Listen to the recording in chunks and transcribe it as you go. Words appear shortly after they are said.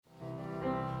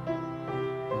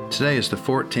Today is the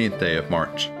 14th day of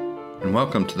March, and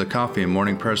welcome to the Coffee and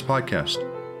Morning Prayers podcast.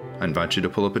 I invite you to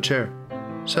pull up a chair,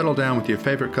 settle down with your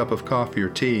favorite cup of coffee or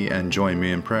tea, and join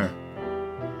me in prayer.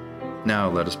 Now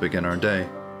let us begin our day.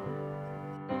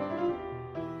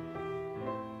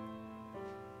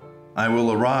 I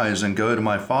will arise and go to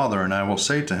my father, and I will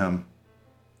say to him,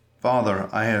 Father,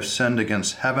 I have sinned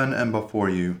against heaven and before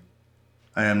you.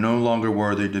 I am no longer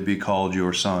worthy to be called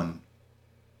your son.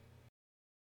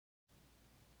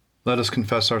 Let us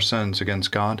confess our sins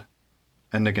against God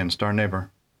and against our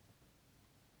neighbor.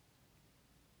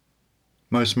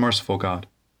 Most merciful God,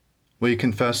 we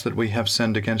confess that we have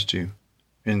sinned against you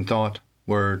in thought,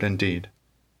 word, and deed,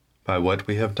 by what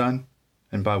we have done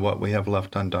and by what we have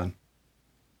left undone.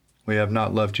 We have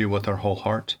not loved you with our whole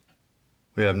heart.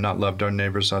 We have not loved our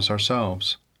neighbors as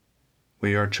ourselves.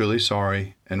 We are truly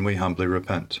sorry, and we humbly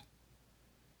repent.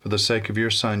 For the sake of your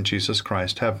Son, Jesus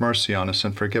Christ, have mercy on us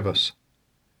and forgive us,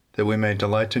 that we may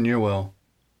delight in your will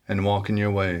and walk in your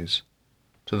ways,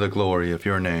 to the glory of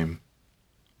your name.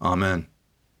 Amen.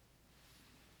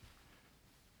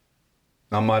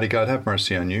 Almighty God, have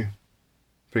mercy on you,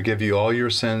 forgive you all your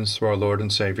sins through our Lord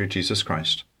and Savior Jesus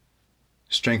Christ,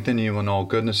 strengthen you in all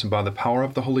goodness, and by the power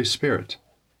of the Holy Spirit,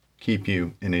 keep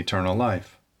you in eternal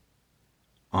life.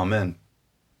 Amen.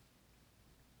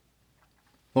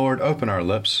 Lord, open our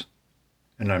lips,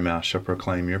 and our mouth shall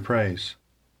proclaim your praise.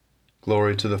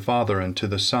 Glory to the Father, and to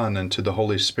the Son, and to the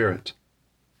Holy Spirit,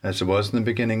 as it was in the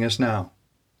beginning, is now,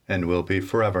 and will be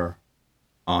forever.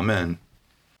 Amen.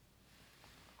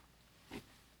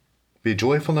 Be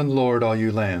joyful in the Lord, all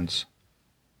you lands.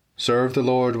 Serve the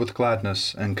Lord with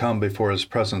gladness, and come before his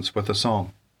presence with a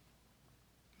song.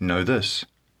 Know this,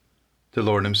 the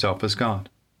Lord himself is God.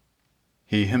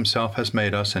 He himself has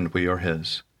made us, and we are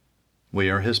his. We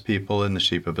are his people and the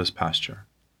sheep of his pasture.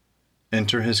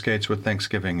 Enter his gates with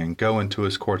thanksgiving, and go into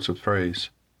his courts with praise.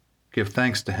 Give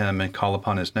thanks to him, and call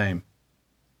upon his name.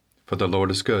 For the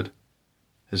Lord is good.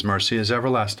 His mercy is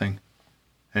everlasting,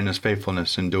 and his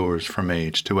faithfulness endures from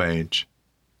age to age.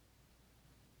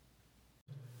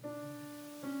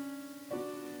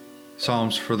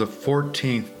 Psalms for the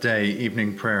 14th day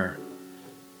evening prayer.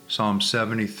 Psalm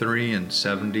 73 and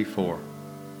 74.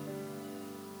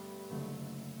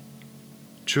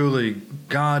 Truly,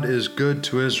 God is good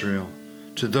to Israel,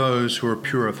 to those who are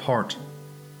pure of heart.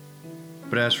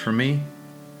 But as for me,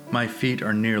 my feet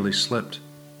are nearly slipped,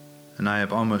 and I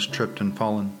have almost tripped and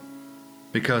fallen,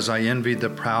 because I envied the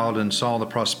proud and saw the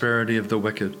prosperity of the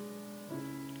wicked.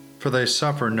 For they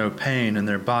suffer no pain, and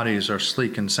their bodies are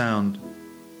sleek and sound.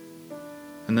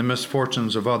 In the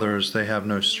misfortunes of others they have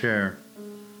no share.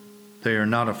 They are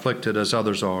not afflicted as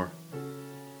others are.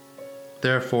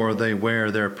 Therefore they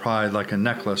wear their pride like a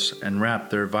necklace, and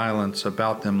wrap their violence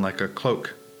about them like a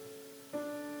cloak.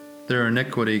 Their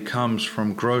iniquity comes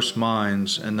from gross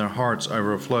minds, and their hearts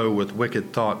overflow with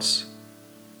wicked thoughts.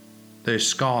 They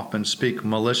scoff and speak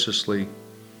maliciously.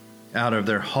 Out of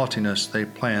their haughtiness they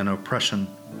plan oppression.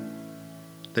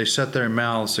 They set their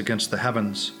mouths against the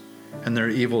heavens, and their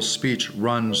evil speech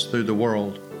runs through the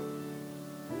world.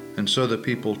 And so the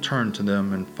people turn to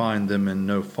them and find them in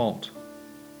no fault.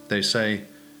 They say,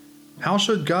 How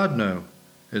should God know?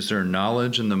 Is there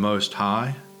knowledge in the Most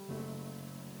High?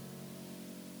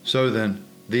 So then,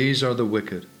 these are the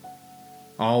wicked.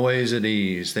 Always at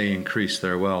ease they increase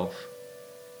their wealth.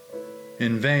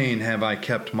 In vain have I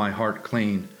kept my heart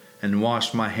clean and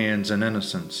washed my hands in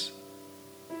innocence.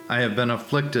 I have been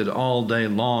afflicted all day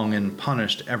long and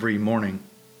punished every morning.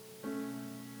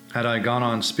 Had I gone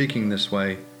on speaking this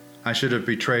way, I should have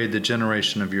betrayed the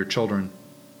generation of your children.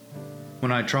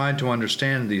 When I tried to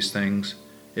understand these things,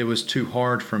 it was too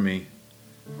hard for me,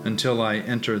 until I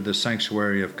entered the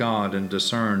sanctuary of God and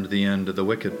discerned the end of the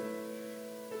wicked.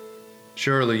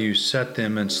 Surely you set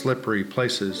them in slippery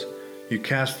places, you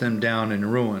cast them down in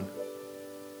ruin.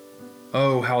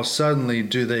 Oh, how suddenly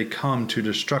do they come to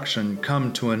destruction,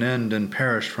 come to an end and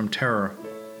perish from terror.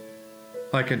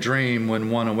 Like a dream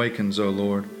when one awakens, O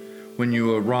Lord, when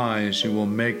you arise, you will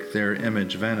make their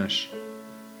image vanish.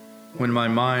 When my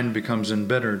mind becomes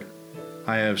embittered,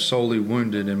 I have sorely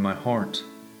wounded in my heart.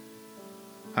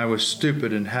 I was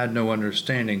stupid and had no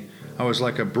understanding. I was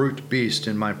like a brute beast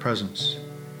in my presence.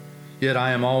 Yet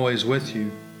I am always with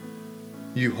you.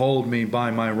 You hold me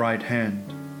by my right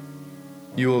hand.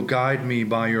 You will guide me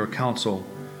by your counsel,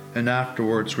 and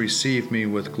afterwards receive me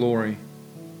with glory.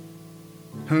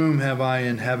 Whom have I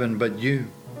in heaven but you?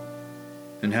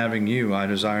 And having you, I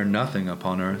desire nothing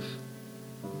upon earth.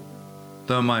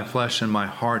 Though my flesh and my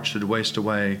heart should waste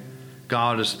away,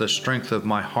 God is the strength of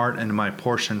my heart and my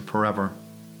portion forever.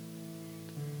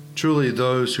 Truly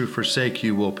those who forsake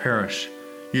you will perish.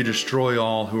 You destroy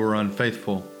all who are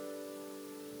unfaithful.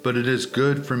 But it is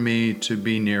good for me to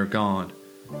be near God.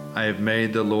 I have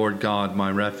made the Lord God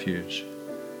my refuge.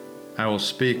 I will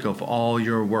speak of all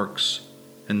your works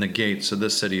in the gates of the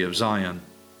city of Zion.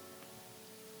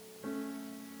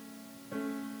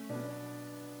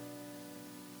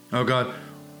 O God,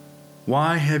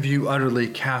 why have you utterly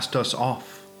cast us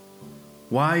off?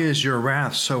 Why is your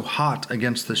wrath so hot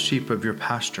against the sheep of your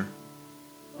pasture?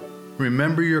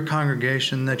 Remember your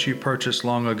congregation that you purchased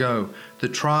long ago, the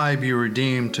tribe you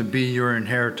redeemed to be your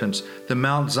inheritance, the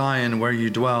Mount Zion where you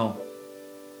dwell.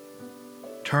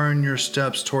 Turn your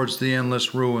steps towards the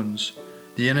endless ruins.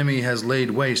 The enemy has laid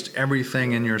waste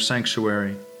everything in your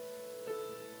sanctuary.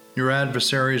 Your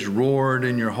adversaries roared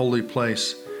in your holy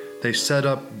place. They set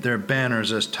up their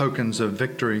banners as tokens of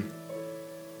victory.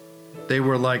 They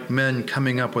were like men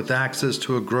coming up with axes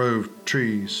to a grove of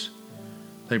trees.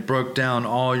 They broke down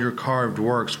all your carved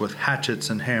works with hatchets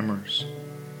and hammers.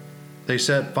 They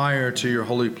set fire to your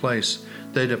holy place.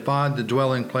 They defied the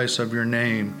dwelling place of your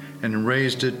name and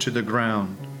razed it to the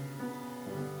ground.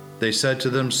 They said to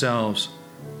themselves,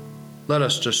 "Let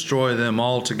us destroy them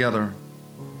altogether."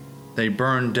 They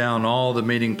burned down all the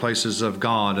meeting places of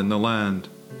God in the land.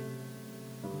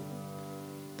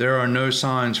 There are no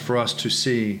signs for us to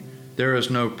see. There is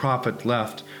no prophet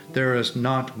left. There is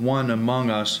not one among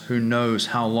us who knows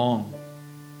how long.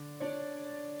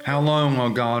 How long, O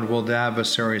God, will the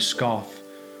adversary scoff?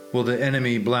 Will the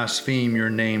enemy blaspheme your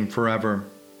name forever?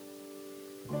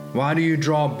 Why do you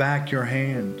draw back your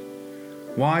hand?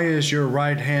 Why is your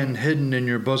right hand hidden in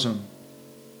your bosom?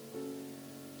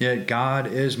 Yet God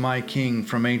is my King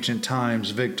from ancient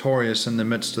times, victorious in the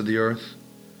midst of the earth.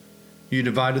 You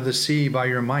divided the sea by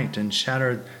your might and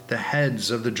shattered the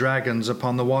heads of the dragons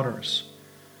upon the waters.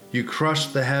 You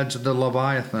crushed the heads of the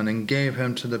Leviathan and gave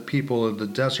him to the people of the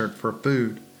desert for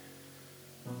food.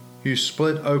 You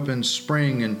split open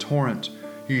spring and torrent.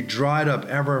 You dried up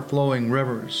ever-flowing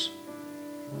rivers.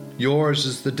 Yours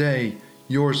is the day,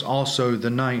 yours also the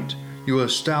night. You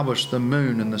established the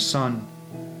moon and the sun.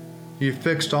 You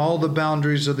fixed all the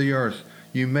boundaries of the earth.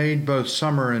 You made both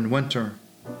summer and winter.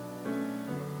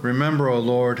 Remember, O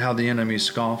Lord, how the enemy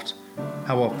scoffed,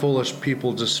 how a foolish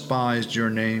people despised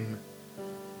your name.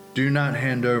 Do not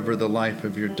hand over the life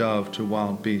of your dove to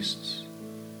wild beasts.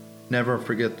 Never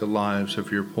forget the lives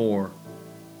of your poor.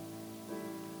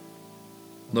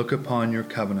 Look upon your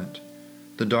covenant.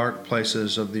 The dark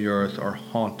places of the earth are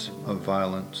haunt of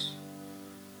violence.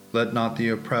 Let not the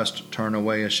oppressed turn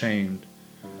away ashamed.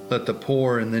 Let the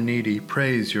poor and the needy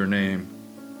praise your name.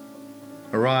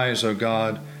 Arise, O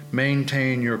God,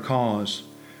 maintain your cause.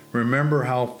 Remember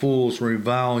how fools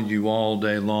revile you all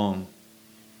day long.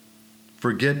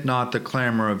 Forget not the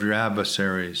clamor of your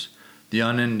adversaries, the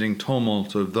unending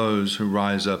tumult of those who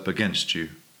rise up against you.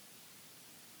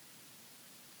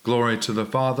 Glory to the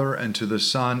Father, and to the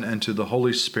Son, and to the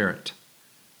Holy Spirit,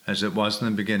 as it was in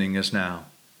the beginning, is now,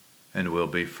 and will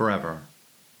be forever.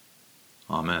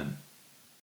 Amen.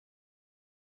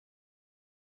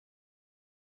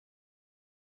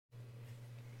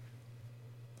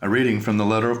 A reading from the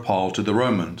letter of Paul to the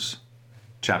Romans,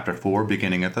 chapter 4,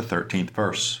 beginning at the 13th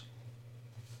verse.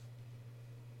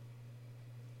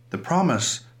 The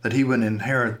promise that he would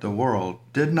inherit the world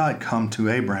did not come to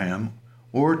Abraham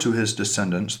or to his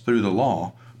descendants through the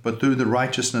law, but through the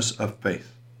righteousness of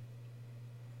faith.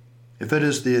 If it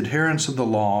is the adherents of the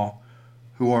law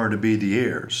who are to be the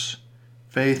heirs,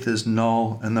 faith is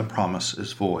null and the promise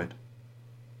is void.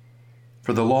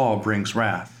 For the law brings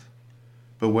wrath.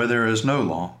 But where there is no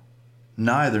law,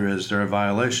 neither is there a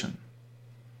violation.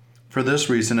 For this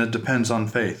reason it depends on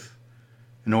faith,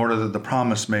 in order that the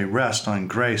promise may rest on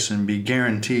grace and be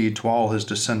guaranteed to all his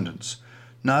descendants,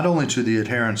 not only to the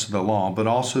adherents of the law, but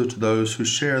also to those who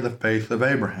share the faith of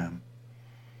Abraham.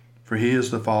 For he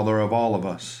is the father of all of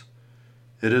us.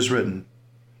 It is written,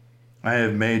 "I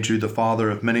have made you the father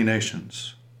of many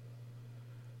nations."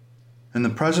 In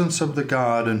the presence of the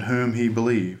God in whom he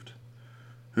believed,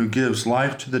 who gives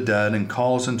life to the dead and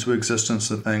calls into existence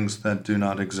the things that do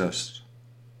not exist.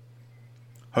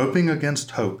 Hoping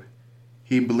against hope,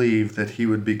 he believed that he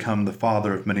would become the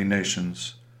father of many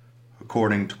nations,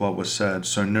 according to what was said,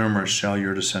 "So numerous shall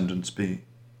your descendants be."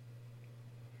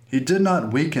 He did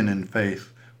not weaken in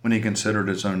faith when he considered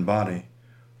his own body,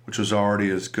 which was already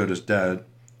as good as dead,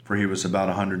 for he was about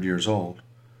 100 years old,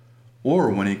 or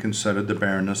when he considered the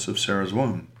barrenness of Sarah's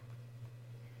womb.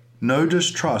 No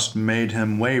distrust made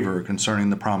him waver concerning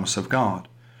the promise of God,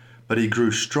 but he grew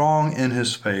strong in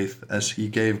his faith as he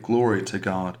gave glory to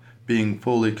God, being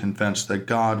fully convinced that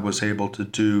God was able to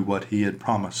do what he had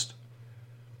promised.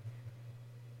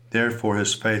 Therefore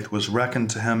his faith was reckoned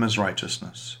to him as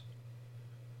righteousness.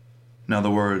 Now the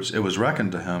words, "it was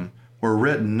reckoned to him," were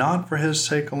written not for his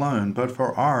sake alone, but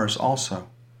for ours also.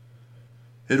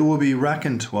 It will be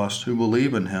reckoned to us who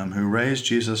believe in him who raised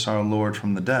Jesus our Lord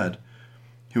from the dead,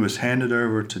 who was handed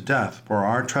over to death for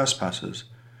our trespasses,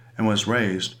 and was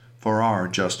raised for our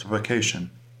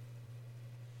justification.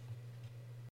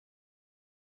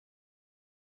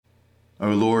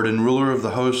 O Lord and ruler of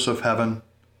the hosts of heaven,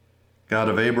 God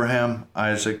of Abraham,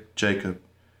 Isaac, Jacob,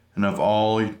 and of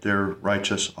all their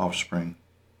righteous offspring,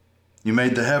 you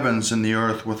made the heavens and the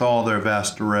earth with all their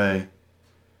vast array.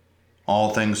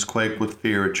 All things quake with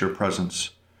fear at your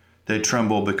presence. They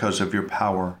tremble because of your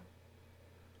power.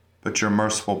 But your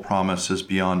merciful promise is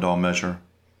beyond all measure.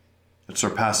 It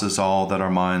surpasses all that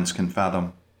our minds can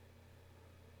fathom.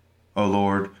 O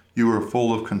Lord, you are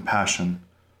full of compassion,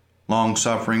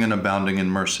 long-suffering and abounding in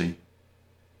mercy.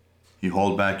 You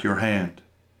hold back your hand.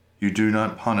 You do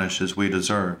not punish as we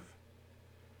deserve.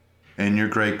 In your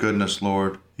great goodness,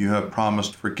 Lord, you have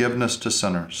promised forgiveness to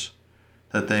sinners,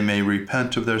 that they may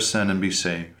repent of their sin and be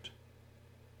saved.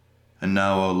 And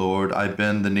now, O Lord, I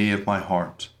bend the knee of my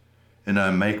heart, and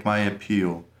I make my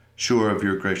appeal, sure of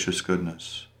your gracious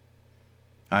goodness.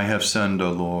 I have sinned,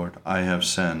 O Lord, I have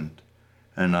sinned,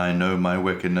 and I know my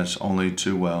wickedness only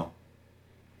too well.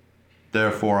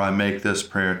 Therefore I make this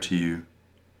prayer to you.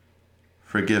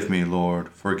 Forgive me, Lord,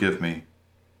 forgive me.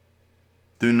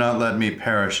 Do not let me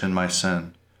perish in my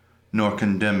sin, nor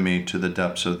condemn me to the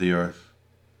depths of the earth.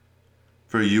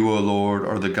 For you, O Lord,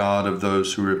 are the God of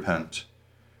those who repent,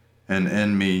 and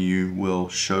in me you will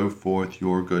show forth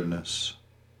your goodness.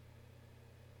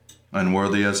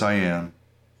 Unworthy as I am,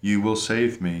 you will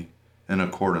save me in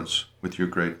accordance with your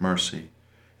great mercy,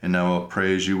 and I will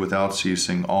praise you without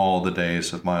ceasing all the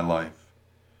days of my life.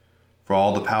 For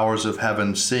all the powers of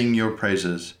heaven sing your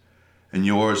praises, and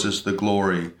yours is the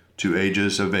glory to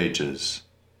ages of ages.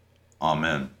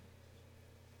 Amen.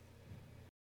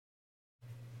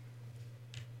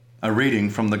 A reading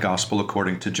from the Gospel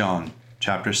according to John,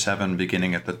 chapter 7,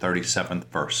 beginning at the 37th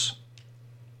verse.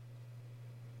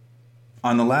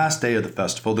 On the last day of the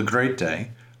festival, the great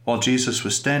day, while Jesus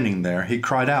was standing there, he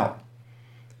cried out,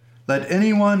 "Let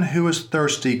anyone who is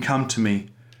thirsty come to me,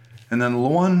 and then the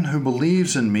one who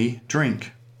believes in me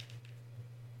drink.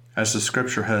 As the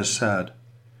scripture has said,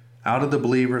 out of the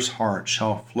believer's heart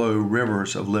shall flow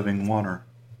rivers of living water."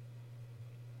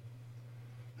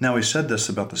 Now he said this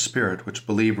about the Spirit which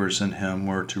believers in him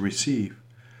were to receive,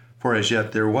 for as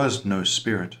yet there was no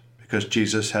Spirit, because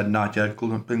Jesus had not yet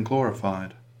been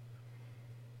glorified.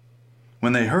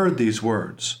 When they heard these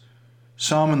words,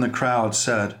 some in the crowd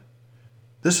said,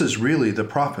 "This is really the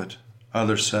prophet."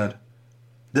 Others said,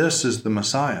 "This is the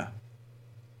Messiah."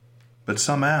 But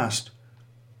some asked,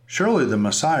 "Surely the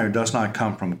Messiah does not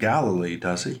come from Galilee,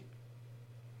 does he?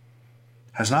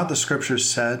 Has not the scriptures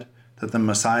said that the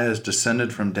Messiah is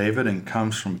descended from David and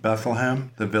comes from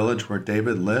Bethlehem, the village where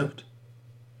David lived?"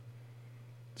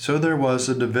 So there was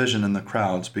a division in the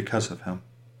crowds because of him.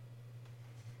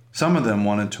 Some of them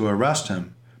wanted to arrest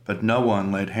him, but no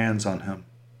one laid hands on him.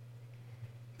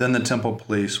 Then the temple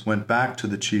police went back to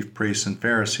the chief priests and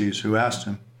Pharisees, who asked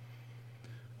him,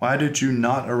 "Why did you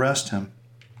not arrest him?"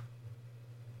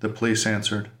 The police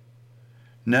answered,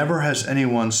 "Never has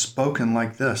anyone spoken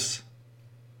like this."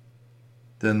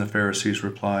 Then the Pharisees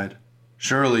replied,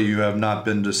 "Surely you have not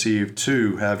been deceived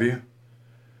too, have you?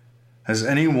 Has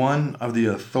any one of the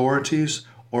authorities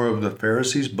or of the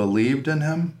Pharisees believed in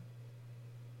him?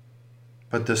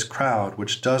 But this crowd,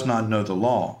 which does not know the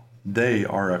law, they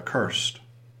are accursed."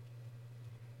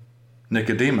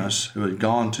 Nicodemus, who had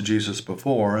gone to Jesus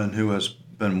before and who has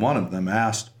been one of them,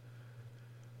 asked,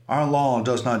 "Our law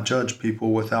does not judge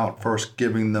people without first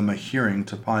giving them a hearing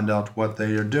to find out what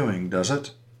they are doing, does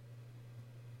it?"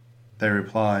 They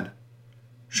replied,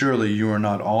 "Surely you are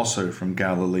not also from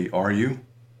Galilee, are you?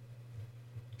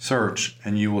 Search,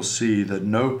 and you will see that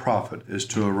no prophet is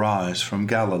to arise from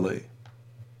Galilee."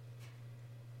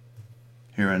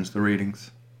 Here ends the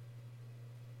readings.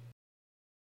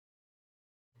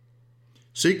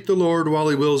 Seek the Lord while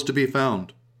he wills to be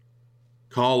found.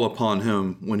 Call upon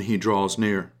him when he draws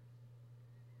near.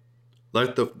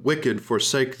 Let the wicked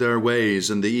forsake their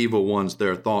ways and the evil ones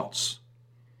their thoughts.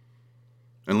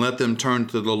 And let them turn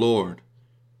to the Lord,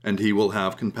 and he will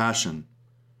have compassion,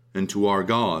 and to our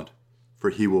God, for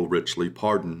he will richly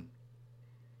pardon.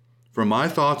 For my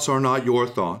thoughts are not your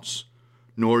thoughts,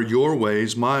 nor your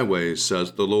ways my ways,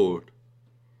 says the Lord.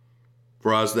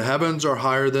 For as the heavens are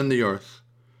higher than the earth,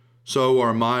 so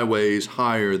are my ways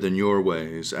higher than your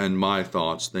ways, and my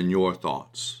thoughts than your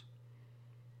thoughts.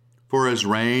 For as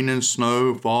rain and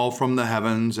snow fall from the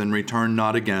heavens and return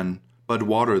not again, but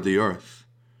water the earth,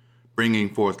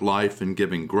 bringing forth life and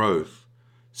giving growth,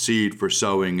 seed for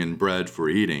sowing and bread for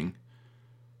eating,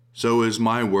 so is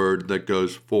my word that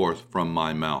goes forth from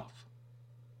my mouth.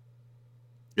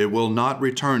 It will not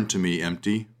return to me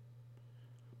empty,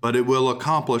 but it will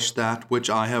accomplish that which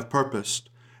I have purposed,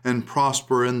 and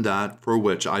prosper in that for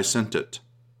which I sent it.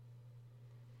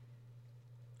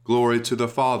 Glory to the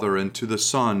Father, and to the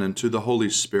Son, and to the Holy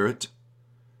Spirit,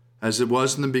 as it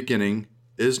was in the beginning,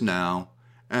 is now,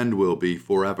 and will be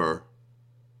forever.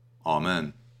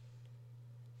 Amen.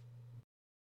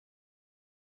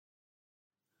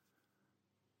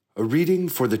 A reading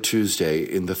for the Tuesday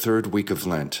in the third week of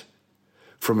Lent,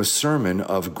 from a sermon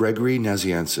of Gregory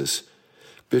Nazianzus,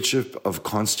 Bishop of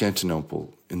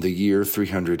Constantinople, in the year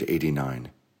 389.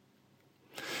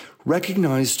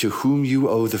 Recognize to whom you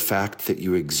owe the fact that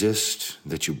you exist,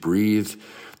 that you breathe,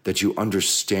 that you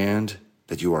understand,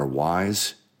 that you are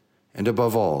wise, and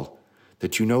above all,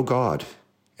 that you know God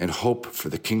and hope for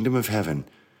the kingdom of heaven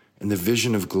and the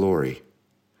vision of glory,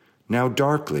 now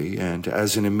darkly and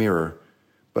as in a mirror,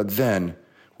 but then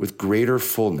with greater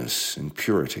fullness and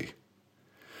purity.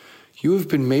 You have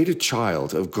been made a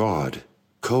child of God,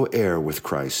 co-heir with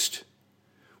Christ.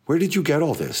 Where did you get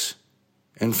all this,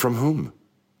 and from whom?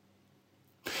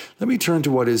 Let me turn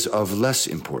to what is of less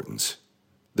importance,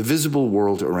 the visible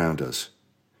world around us.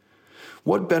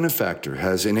 What benefactor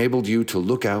has enabled you to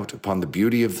look out upon the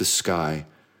beauty of the sky,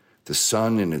 the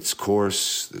sun in its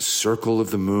course, the circle of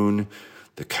the moon,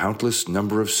 the countless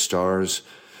number of stars,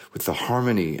 with the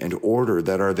harmony and order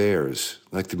that are theirs,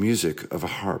 like the music of a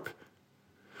harp?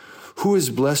 Who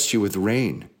has blessed you with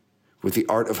rain, with the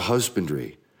art of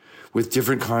husbandry, with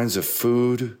different kinds of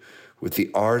food, with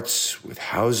the arts, with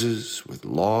houses, with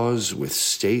laws, with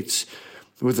states,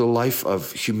 with the life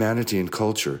of humanity and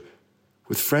culture,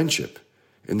 with friendship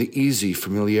and the easy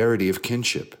familiarity of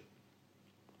kinship?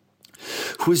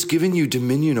 Who has given you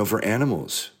dominion over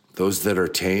animals, those that are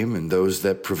tame and those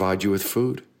that provide you with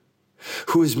food?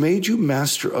 Who has made you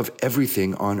master of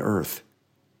everything on earth?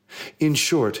 In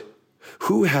short,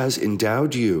 who has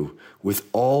endowed you with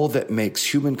all that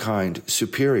makes humankind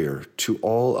superior to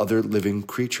all other living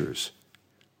creatures?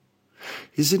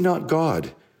 Is it not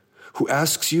God who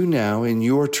asks you now in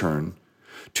your turn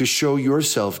to show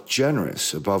yourself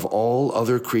generous above all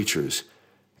other creatures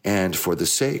and for the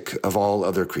sake of all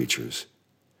other creatures?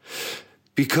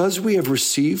 Because we have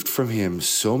received from him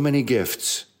so many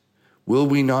gifts, will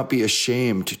we not be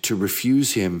ashamed to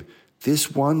refuse him this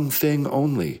one thing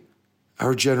only,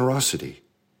 our generosity?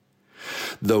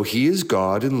 Though he is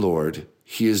God and Lord,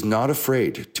 he is not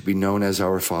afraid to be known as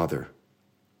our Father.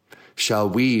 Shall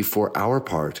we, for our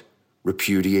part,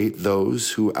 repudiate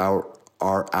those who are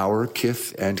our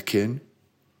kith and kin?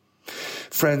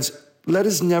 Friends, let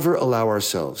us never allow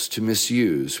ourselves to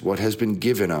misuse what has been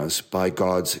given us by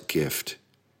God's gift.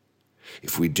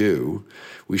 If we do,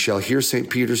 we shall hear St.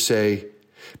 Peter say,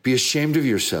 "Be ashamed of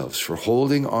yourselves for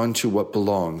holding on to what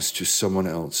belongs to someone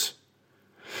else.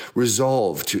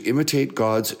 Resolve to imitate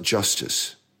God's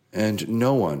justice, and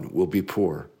no one will be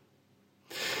poor.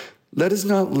 Let us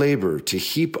not labor to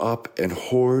heap up and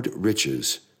hoard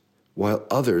riches while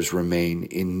others remain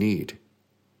in need.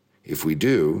 If we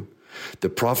do, the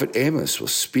prophet Amos will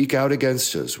speak out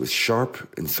against us with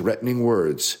sharp and threatening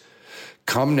words.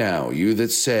 Come now, you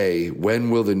that say, when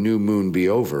will the new moon be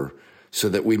over, so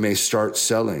that we may start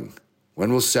selling?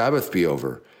 When will Sabbath be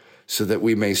over, so that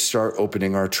we may start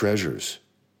opening our treasures?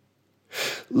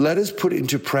 Let us put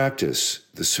into practice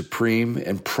the supreme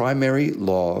and primary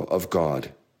law of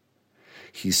God.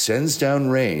 He sends down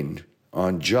rain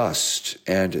on just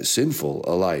and sinful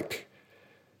alike,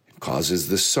 and causes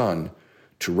the sun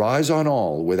to rise on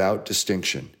all without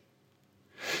distinction.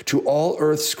 To all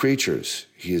earth's creatures,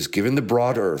 he has given the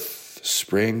broad earth, the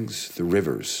springs, the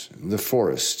rivers, and the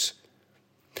forests.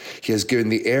 He has given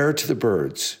the air to the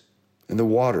birds, and the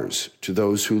waters to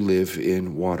those who live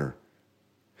in water.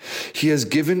 He has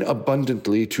given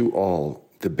abundantly to all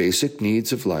the basic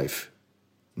needs of life,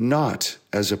 not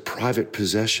as a private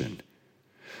possession,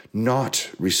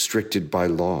 not restricted by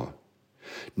law,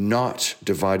 not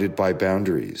divided by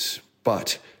boundaries,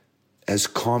 but as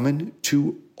common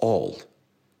to all,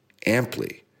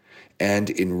 amply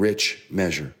and in rich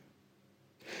measure.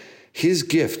 His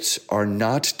gifts are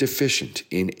not deficient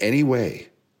in any way,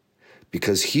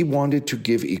 because he wanted to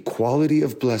give equality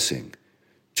of blessing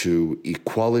to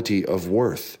equality of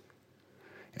worth,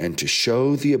 and to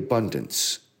show the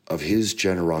abundance of his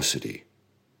generosity.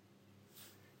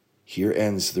 Here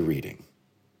ends the reading.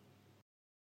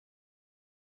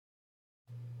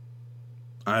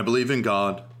 I believe in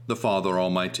God, the Father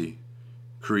Almighty,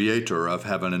 creator of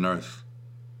heaven and earth.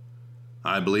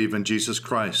 I believe in Jesus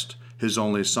Christ, his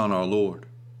only Son, our Lord.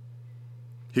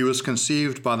 He was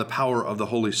conceived by the power of the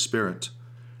Holy Spirit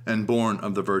and born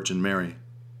of the Virgin Mary,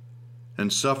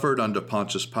 and suffered under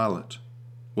Pontius Pilate,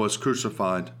 was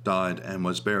crucified, died, and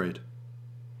was buried.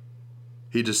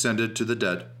 He descended to the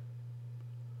dead.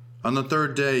 On the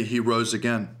third day he rose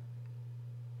again.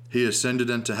 He ascended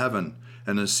into heaven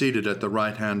and is seated at the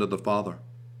right hand of the Father.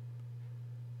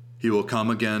 He will come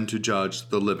again to judge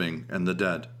the living and the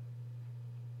dead.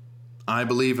 I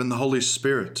believe in the Holy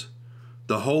Spirit,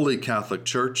 the Holy Catholic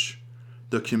Church,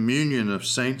 the communion of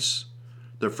saints,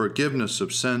 the forgiveness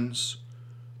of sins,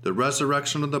 the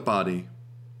resurrection of the body,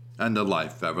 and the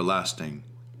life everlasting.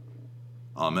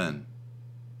 Amen.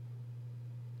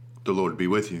 The Lord be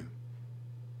with you,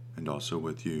 and also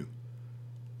with you.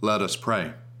 Let us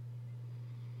pray.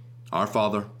 Our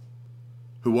Father,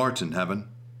 who art in heaven,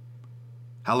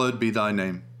 hallowed be thy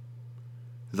name.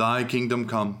 Thy kingdom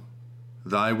come,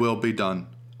 thy will be done,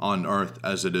 on earth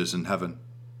as it is in heaven.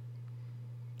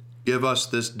 Give us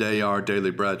this day our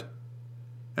daily bread,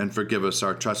 and forgive us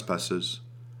our trespasses,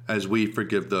 as we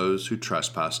forgive those who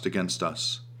trespass against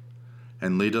us.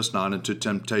 And lead us not into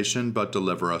temptation, but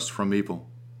deliver us from evil.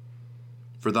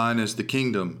 For thine is the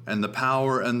kingdom, and the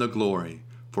power, and the glory,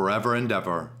 forever and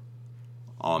ever.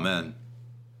 Amen.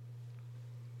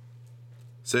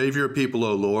 Save your people,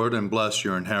 O Lord, and bless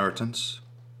your inheritance.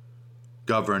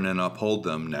 Govern and uphold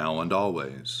them now and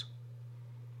always.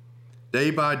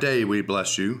 Day by day we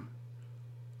bless you.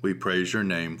 We praise your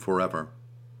name forever.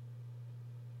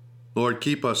 Lord,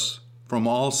 keep us from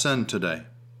all sin today.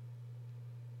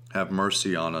 Have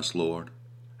mercy on us, Lord.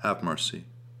 Have mercy.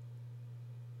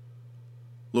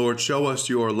 Lord, show us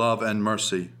your love and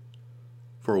mercy,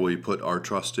 for we put our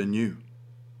trust in you.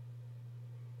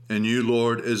 In you,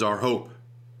 Lord, is our hope,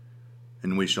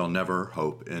 and we shall never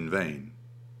hope in vain.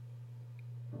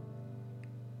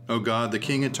 O God, the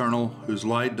King eternal, whose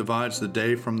light divides the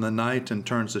day from the night and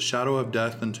turns the shadow of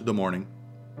death into the morning,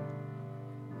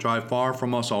 drive far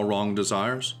from us all wrong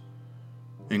desires,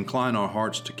 incline our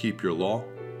hearts to keep your law,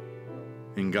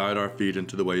 and guide our feet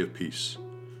into the way of peace,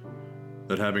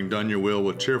 that having done your will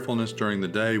with cheerfulness during the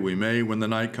day, we may, when the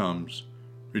night comes,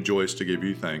 rejoice to give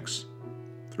you thanks,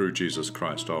 through Jesus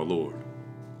Christ our Lord.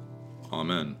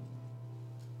 Amen.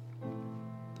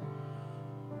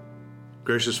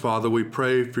 Gracious Father, we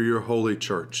pray for your holy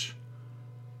church.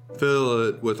 Fill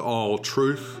it with all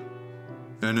truth,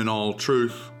 and in all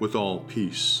truth with all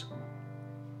peace.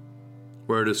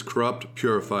 Where it is corrupt,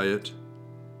 purify it.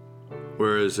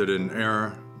 Where is it in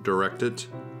error, direct it.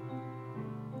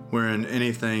 Where in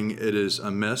anything it is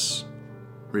amiss,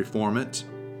 reform it.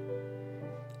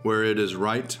 Where it is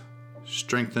right,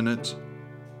 strengthen it.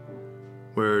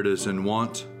 Where it is in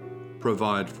want,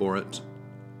 provide for it.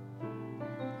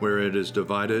 Where it is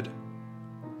divided,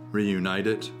 reunite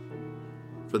it,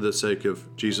 for the sake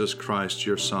of Jesus Christ,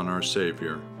 your Son, our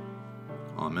Savior.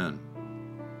 Amen.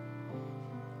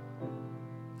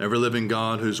 Ever-living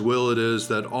God, whose will it is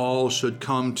that all should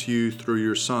come to you through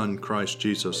your Son, Christ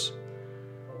Jesus,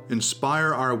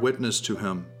 inspire our witness to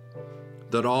him,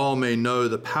 that all may know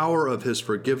the power of his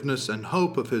forgiveness and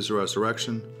hope of his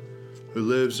resurrection, who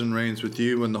lives and reigns with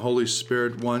you in the Holy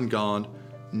Spirit, one God,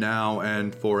 now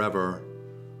and forever.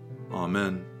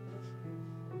 Amen.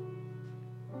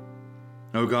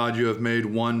 O God, you have made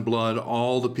one blood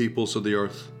all the peoples of the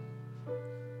earth,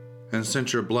 and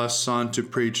sent your blessed Son to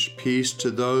preach peace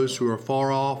to those who are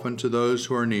far off and to those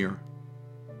who are near.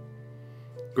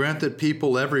 Grant that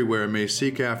people everywhere may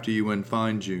seek after you and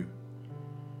find you.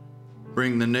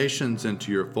 Bring the nations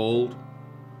into your fold,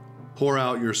 pour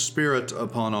out your Spirit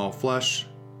upon all flesh,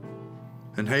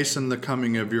 and hasten the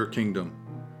coming of your kingdom,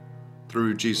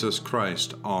 through Jesus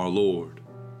Christ our Lord.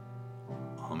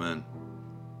 Amen.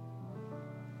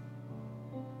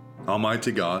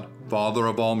 Almighty God, Father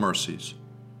of all mercies,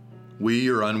 we,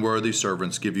 your unworthy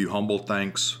servants, give you humble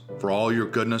thanks for all your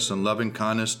goodness and loving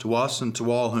kindness to us and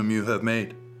to all whom you have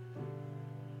made.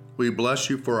 We bless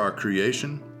you for our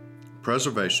creation,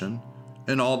 preservation,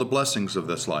 and all the blessings of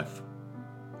this life,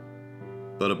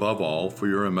 but above all for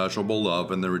your immeasurable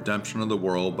love and the redemption of the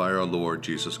world by our Lord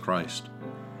Jesus Christ,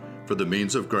 for the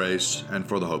means of grace and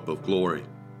for the hope of glory.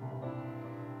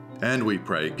 And we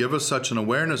pray, give us such an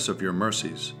awareness of your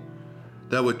mercies,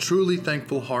 that with truly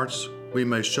thankful hearts we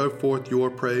may show forth your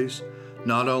praise,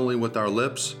 not only with our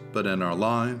lips, but in our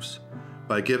lives,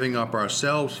 by giving up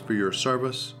ourselves for your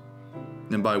service,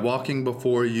 and by walking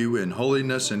before you in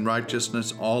holiness and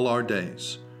righteousness all our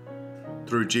days.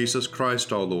 Through Jesus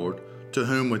Christ our Lord, to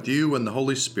whom with you and the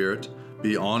Holy Spirit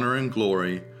be honor and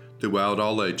glory, throughout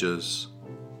all ages.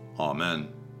 Amen.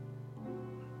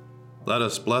 Let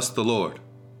us bless the Lord.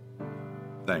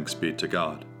 Thanks be to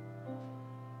God.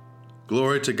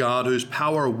 Glory to God, whose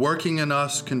power working in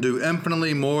us can do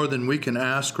infinitely more than we can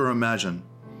ask or imagine.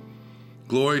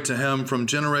 Glory to him from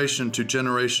generation to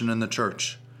generation in the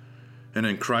church, and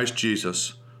in Christ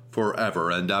Jesus forever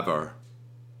and ever.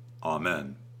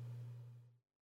 Amen.